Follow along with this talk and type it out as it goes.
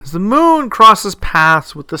As the moon crosses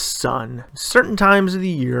paths with the sun, at certain times of the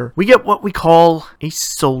year, we get what we call a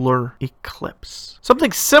solar eclipse.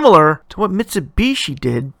 Something similar to what Mitsubishi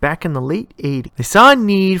did back in the late 80s. They saw a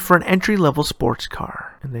need for an entry-level sports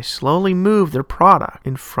car, and they slowly moved their product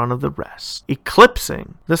in front of the rest,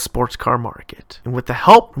 eclipsing the sports car market. And with the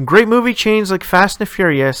help from great movie chains like Fast and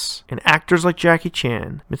Furious and actors like Jackie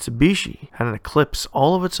Chan, Mitsubishi had an eclipse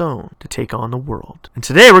all of its own to take on the world. And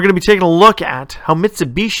today we're going to be taking a look at how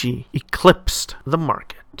Mitsubishi eclipsed the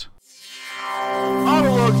market.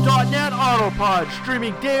 Autologs.net Autopod,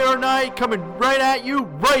 streaming day or night, coming right at you,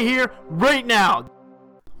 right here, right now.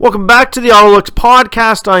 Welcome back to the Autolux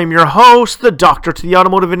Podcast. I am your host, the doctor to the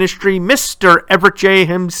automotive industry, Mr. Everett J.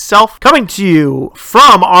 himself, coming to you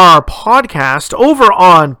from our podcast over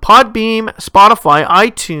on Podbeam, Spotify,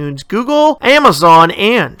 iTunes, Google, Amazon,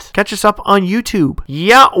 and catch us up on YouTube.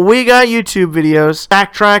 Yeah, we got YouTube videos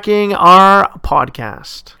backtracking our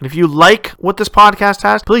podcast. And if you like what this podcast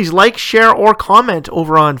has, please like, share, or comment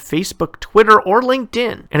over on Facebook, Twitter, or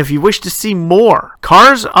LinkedIn. And if you wish to see more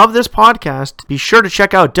cars of this podcast, be sure to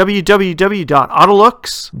check out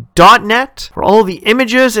www.autolux.net for all the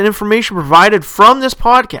images and information provided from this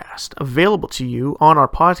podcast available to you on our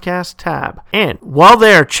podcast tab. And while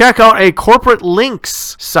there, check out a corporate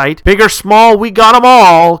links site. Big or small, we got them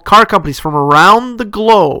all. Car companies from around the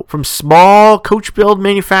globe, from small coach build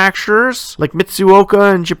manufacturers like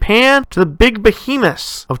Mitsuoka in Japan to the big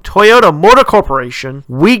behemoths of Toyota Motor Corporation,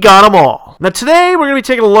 we got them all. Now today we're going to be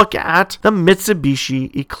taking a look at the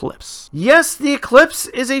Mitsubishi Eclipse. Yes, the Eclipse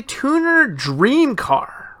is a tuner dream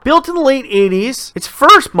car. Built in the late 80s, its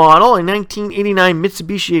first model, a 1989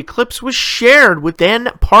 Mitsubishi Eclipse, was shared with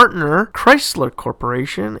then-partner Chrysler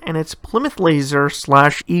Corporation and its Plymouth Laser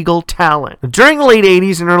 / Eagle Talon. During the late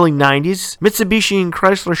 80s and early 90s, Mitsubishi and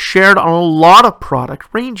Chrysler shared on a lot of product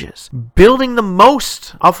ranges, building the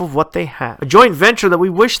most off of what they had. A joint venture that we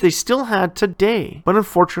wish they still had today, but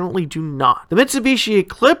unfortunately do not. The Mitsubishi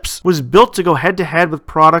Eclipse was built to go head-to-head with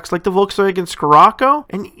products like the Volkswagen Scirocco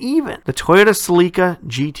and even the Toyota Celica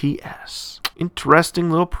GTS. Interesting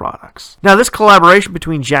little products. Now, this collaboration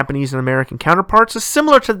between Japanese and American counterparts is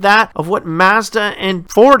similar to that of what Mazda and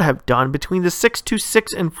Ford have done between the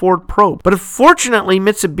 626 and Ford Probe. But unfortunately,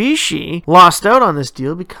 Mitsubishi lost out on this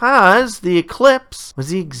deal because the Eclipse was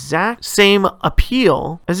the exact same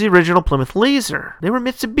appeal as the original Plymouth Laser. They were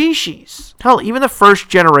Mitsubishis. Hell, even the first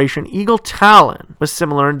generation Eagle Talon was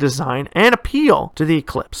similar in design and appeal to the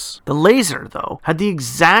Eclipse. The Laser, though, had the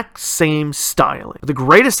exact same styling. But the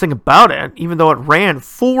greatest thing about it, even though it ran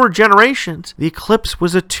 4 generations, the Eclipse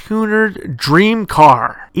was a tunered dream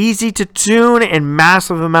car. Easy to tune and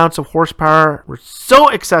massive amounts of horsepower were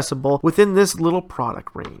so accessible within this little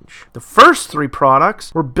product range. The first 3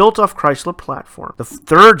 products were built off Chrysler platform. The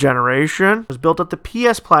 3rd generation was built off the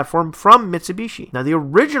PS platform from Mitsubishi. Now, the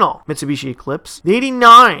original Mitsubishi Eclipse, the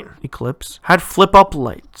 89 Eclipse, had flip-up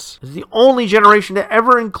lights. It was the only generation to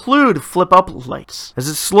ever include flip-up lights. As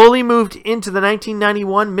it slowly moved into the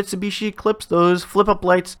 1991 Mitsubishi Eclipse, those flip-up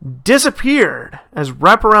lights disappeared as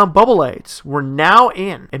wraparound bubble lights were now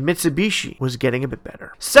in, and Mitsubishi was getting a bit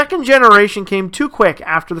better. Second generation came too quick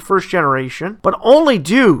after the first generation, but only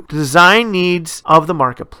due to design needs of the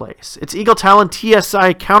marketplace. Its Eagle Talon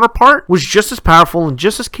TSI counterpart was just as powerful and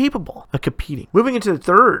just as capable of competing. Moving into the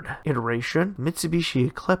 3rd iteration, Mitsubishi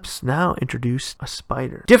Eclipse now introduced a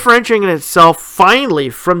Spider. Differentiating itself finally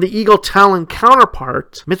from the Eagle Talon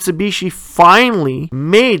counterpart, Mitsubishi finally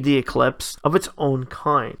made the Eclipse of its own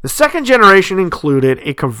kind. The 2nd generation included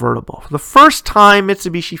a convertible. For the first time,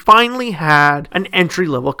 Mitsubishi finally had an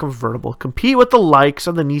entry-level convertible compete with the likes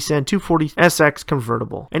of the Nissan 240 SX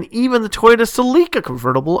convertible and even the Toyota Celica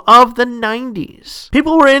convertible of the 90s.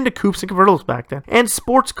 People were into coupes and convertibles back then, and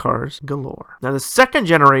sports cars galore. Now, the 2nd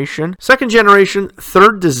generation,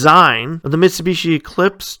 3rd design of the Mitsubishi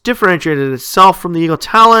Eclipse differentiated itself from the Eagle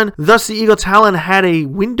Talon. Thus, the Eagle Talon had a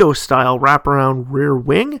window-style wraparound rear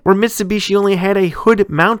wing, where Mitsubishi only had a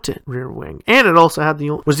hood-mounted rear wing, and it also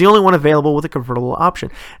was the only one available with a convertible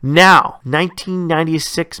option. Now,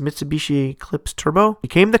 1996 Mitsubishi Eclipse Turbo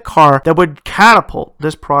became the car that would catapult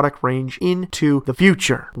this product range into the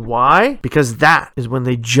future. Why? Because that is when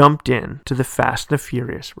they jumped in to the Fast and the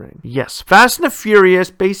Furious ring. Yes, Fast and the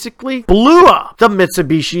Furious basically blew up the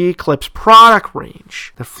Mitsubishi Eclipse product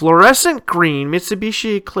range. The fluorescent green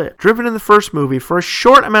Mitsubishi Eclipse, driven in the first movie for a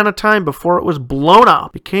short amount of time before it was blown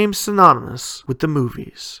up, became synonymous synonymous with the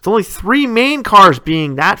movies. With only 3 main cars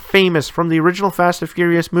being that famous from the original Fast and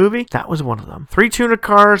Furious movie, that was one of them. 3 tuner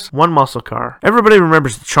cars, 1 muscle car. Everybody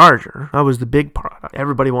remembers the Charger. That was the big product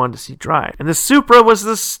everybody wanted to see drive. And the Supra was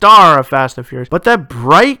the star of Fast and Furious. But that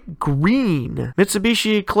bright green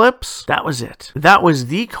Mitsubishi Eclipse, that was it. That was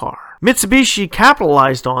the car. Mitsubishi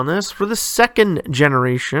capitalized on this for the second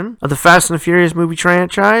generation of the Fast and Furious movie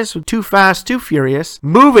franchise, with Too Fast, Too Furious,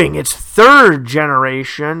 moving its third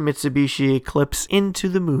generation Mitsubishi Eclipse into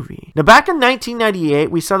the movie. Now, back in 1998,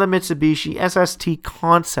 we saw the Mitsubishi SST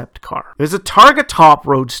concept car. It was a Targa Top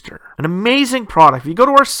Roadster, an amazing product. If you go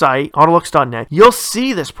to our site, autolux.net, you'll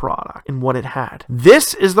see this product and what it had.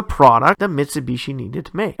 This is the product that Mitsubishi needed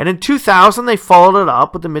to make. And in 2000, they followed it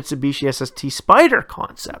up with the Mitsubishi SST Spider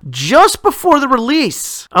concept, just before the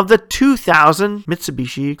release of the 2000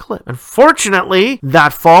 Mitsubishi Eclipse. Unfortunately,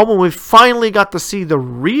 that fall, when we finally got to see the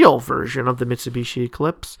real version of the Mitsubishi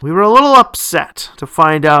Eclipse, we were a little upset to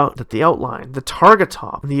find out that the outline, the Targa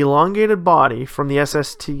top, and the elongated body from the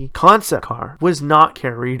SST concept car was not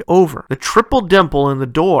carried over. The triple dimple in the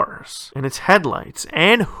doors and its headlights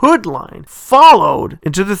and hood line followed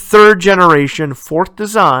into the third generation, fourth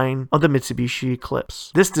design of the Mitsubishi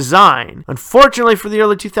Eclipse. This design, unfortunately for the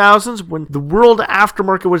early 2000s, when the world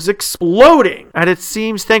aftermarket was exploding at its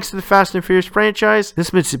seams thanks to the Fast and Furious franchise,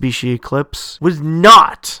 this Mitsubishi Eclipse was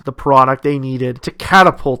not the product they needed to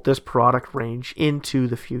catapult this product range into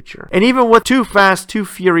the future. And even with Too Fast, Too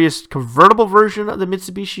Furious convertible version of the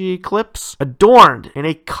Mitsubishi Eclipse, adorned in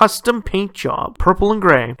a custom paint job, purple and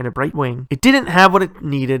gray, and a bright wing, it didn't have what it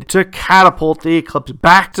needed to catapult the Eclipse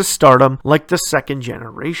back to stardom like the second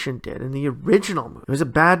generation did in the original movie. It was a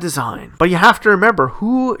bad design. But you have to remember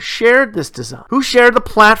who shared this design, who shared the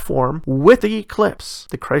platform with the Eclipse: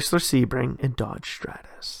 the Chrysler Sebring and Dodge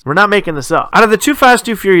Stratus. We're not making this up. Out of the Too Fast,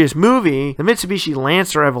 Too Furious movie, the Mitsubishi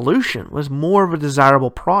Lancer Evolution was more of a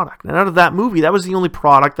desirable product. And out of that movie, that was the only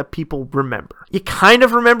product that people remember. You kind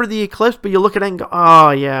of remember the Eclipse, but you look at it and go,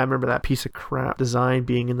 oh yeah, I remember that piece of crap design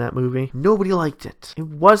being in that movie. Nobody liked it. It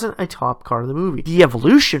wasn't a top car of the movie. The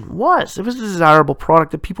Evolution was. It was a desirable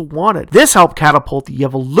product that people wanted. This helped catapult the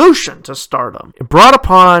Evolution to stardom. It brought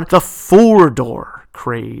upon the 4-door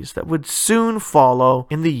craze that would soon follow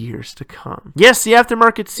in the years to come. Yes, the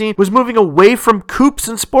aftermarket scene was moving away from coupes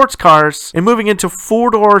and sports cars and moving into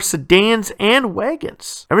 4-door sedans and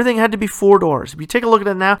wagons. Everything had to be 4 doors. If you take a look at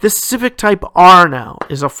it now, the Civic Type R now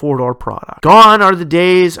is a 4-door product. Gone are the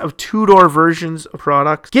days of 2-door versions of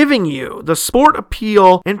products, giving you the sport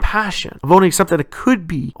appeal and passion of owning something that could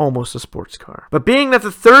be almost a sports car. But being that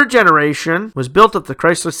the third generation was built up the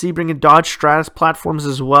Chrysler Sebring and Dodge Stratus platforms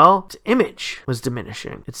as well, its image was diminishing.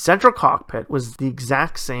 Its central cockpit was the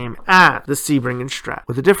exact same as the Sebring and Strat,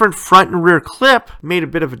 with a different front and rear clip made a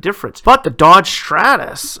bit of a difference. But the Dodge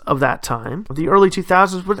Stratus of that time, of the early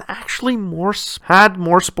 2000s, was actually had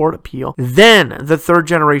more sport appeal than the third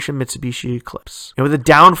generation Mitsubishi Eclipse. And with the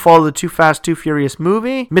downfall of the Too Fast, Too Furious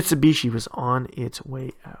movie, Mitsubishi was on its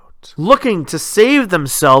way out. Looking to save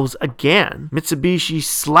themselves again, Mitsubishi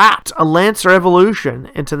slapped a Lancer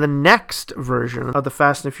Evolution into the next version of the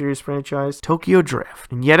Fast and Furious franchise, Tokyo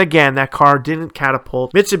Drift. And yet again, that car didn't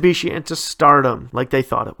catapult Mitsubishi into stardom like they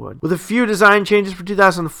thought it would. With a few design changes for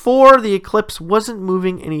 2004, the Eclipse wasn't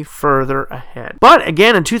moving any further ahead. But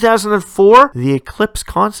again, in 2004, the Eclipse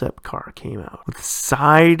concept car came out with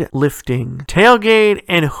side lifting tailgate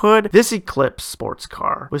and hood. This Eclipse sports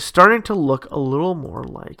car was starting to look a little more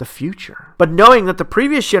like the future. But knowing that the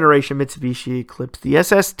previous generation Mitsubishi Eclipse, the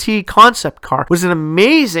SST concept car, was an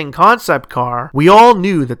amazing concept car, we all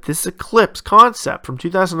knew that this Eclipse concept from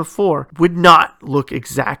 2004 would not look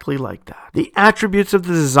exactly like that. The attributes of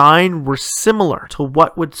the design were similar to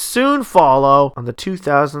what would soon follow on the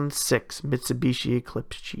 2006 Mitsubishi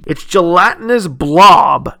Eclipse G. Its gelatinous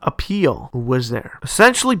blob appeal was there.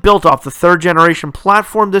 Essentially built off the third generation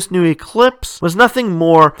platform, this new Eclipse was nothing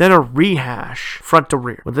more than a rehash front to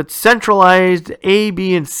rear, with its centralized A,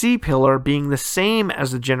 B, and C pillar being the same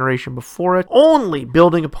as the generation before it, only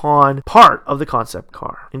building upon part of the concept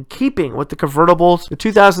car. In keeping with the convertibles, the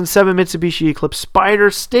 2007 Mitsubishi Eclipse Spider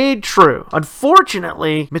stayed true.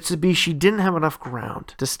 Unfortunately, Mitsubishi didn't have enough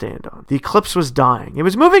ground to stand on. The Eclipse was dying. It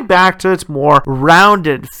was moving back to its more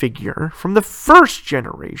rounded figure from the first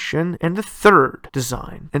generation and the third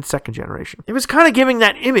design and second generation. It was kind of giving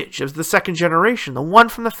that image of the second generation, the one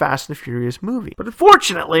from the Fast and Furious movie. But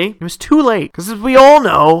unfortunately, Unfortunately, it was too late, because as we all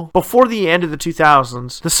know, before the end of the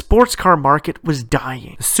 2000s, the sports car market was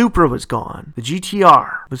dying. The Supra was gone. The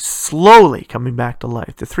GTR was slowly coming back to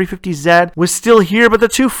life. The 350Z was still here, but the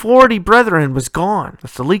 240 brethren was gone. The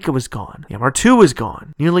Celica was gone. The MR2 was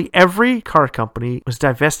gone. Nearly every car company was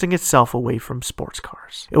divesting itself away from sports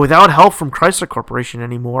cars. And without help from Chrysler Corporation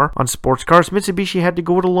anymore on sports cars, Mitsubishi had to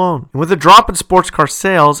go it alone. And with a drop in sports car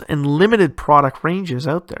sales and limited product ranges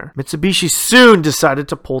out there, Mitsubishi soon decided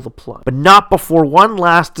to pull the plug, but not before one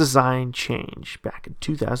last design change back in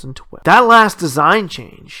 2012. That last design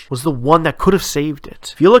change was the one that could have saved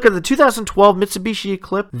it. If you look at the 2012 Mitsubishi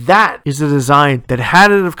Eclipse, that is the design that,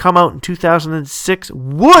 had it have come out in 2006,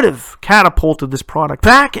 would have catapulted this product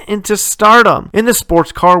back into stardom in the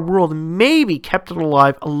sports car world and maybe kept it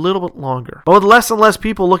alive a little bit longer. But with less and less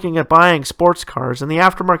people looking at buying sports cars and the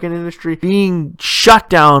aftermarket industry being shut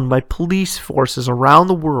down by police forces around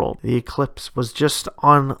the world, the Eclipse was just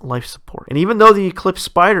on life support. And even though the Eclipse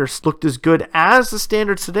Spider looked as good as the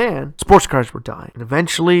standard sedan, sports cars were dying, and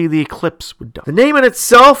eventually the Eclipse would die. The name in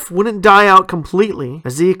itself wouldn't die out completely,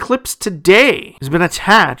 as the Eclipse today has been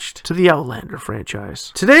attached to the Outlander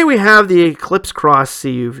franchise. Today we have the Eclipse Cross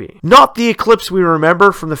CUV. Not the Eclipse we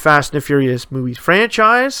remember from the Fast and Furious movies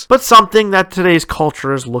franchise, but something that today's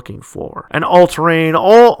culture is looking for. An all-terrain,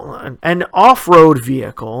 an off-road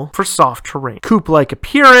vehicle for soft terrain. Coupe-like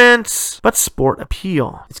appearance, but sport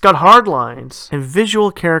appeal. It's got hard lines and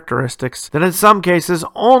visual characteristics that in some cases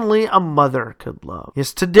only a mother could love.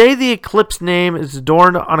 Yes, today the Eclipse name is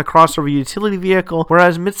adorned on a crossover utility vehicle,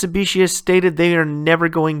 whereas Mitsubishi has stated they are never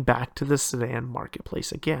going back to the sedan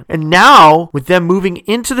marketplace again. And now, with them moving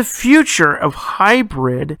into the future of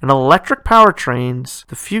hybrid and electric powertrains,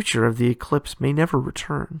 the future of the Eclipse may never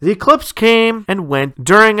return. The Eclipse came and went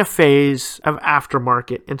during a phase of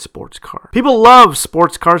aftermarket in sports cars. People love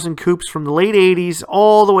sports cars and coupes from the late 80s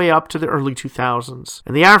all the way up to the early 2000s.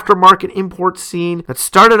 And the aftermarket import scene that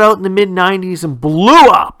started out in the mid 90s and blew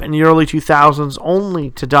up in the early 2000s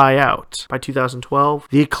only to die out by 2012,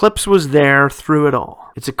 the Eclipse was there through it all.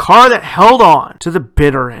 It's a car that held on to the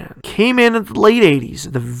bitter end. Came in at the late 80s,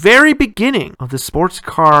 at the very beginning of the sports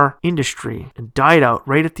car industry, and died out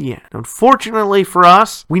right at the end. Unfortunately for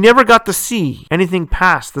us, we never got to see anything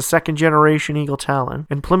past the second generation Eagle Talon,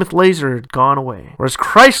 and Plymouth Laser had gone away. Whereas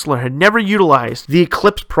Chrysler had never utilized the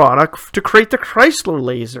Eclipse product to create the Chrysler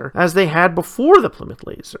Laser as they had before the Plymouth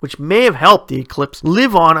Laser, which may have helped the Eclipse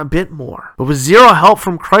live on a bit more. But with zero help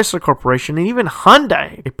from Chrysler Corporation and even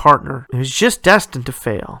Hyundai, a partner, it was just destined to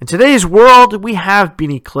fail. In today's world, we have been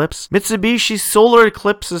Eclipse. Mitsubishi's Solar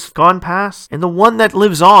Eclipse has gone past, and the one that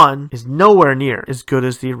lives on is nowhere near as good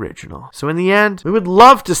as the original. So in the end, we would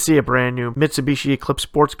love to see a brand new Mitsubishi Eclipse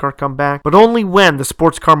sports car come back, but only when the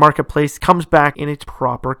sports car marketplace comes back in its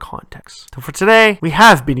proper context. So for today, we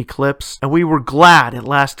have been Eclipse, and we were glad it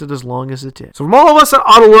lasted as long as it did. So from all of us at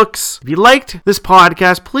Autolux, if you liked this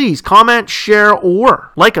podcast, please comment, share,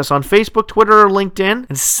 or like us on Facebook, Twitter, or LinkedIn,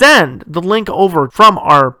 and send the link over from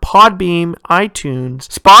our Podbeam, iTunes,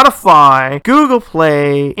 Spotify, Google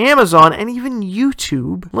Play, Amazon, and even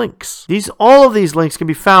YouTube links. All of these links can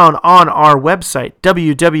be found on our website,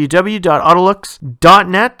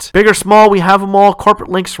 www.autolux.net. Big or small, we have them all. Corporate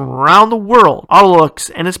links from around the world. Autolux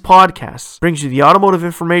and its podcasts brings you the automotive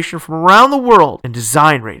information from around the world and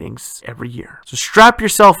design ratings every year. So strap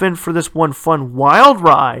yourself in for this one fun, wild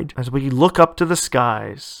ride as we look up to the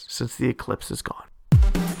skies since the Eclipse is gone.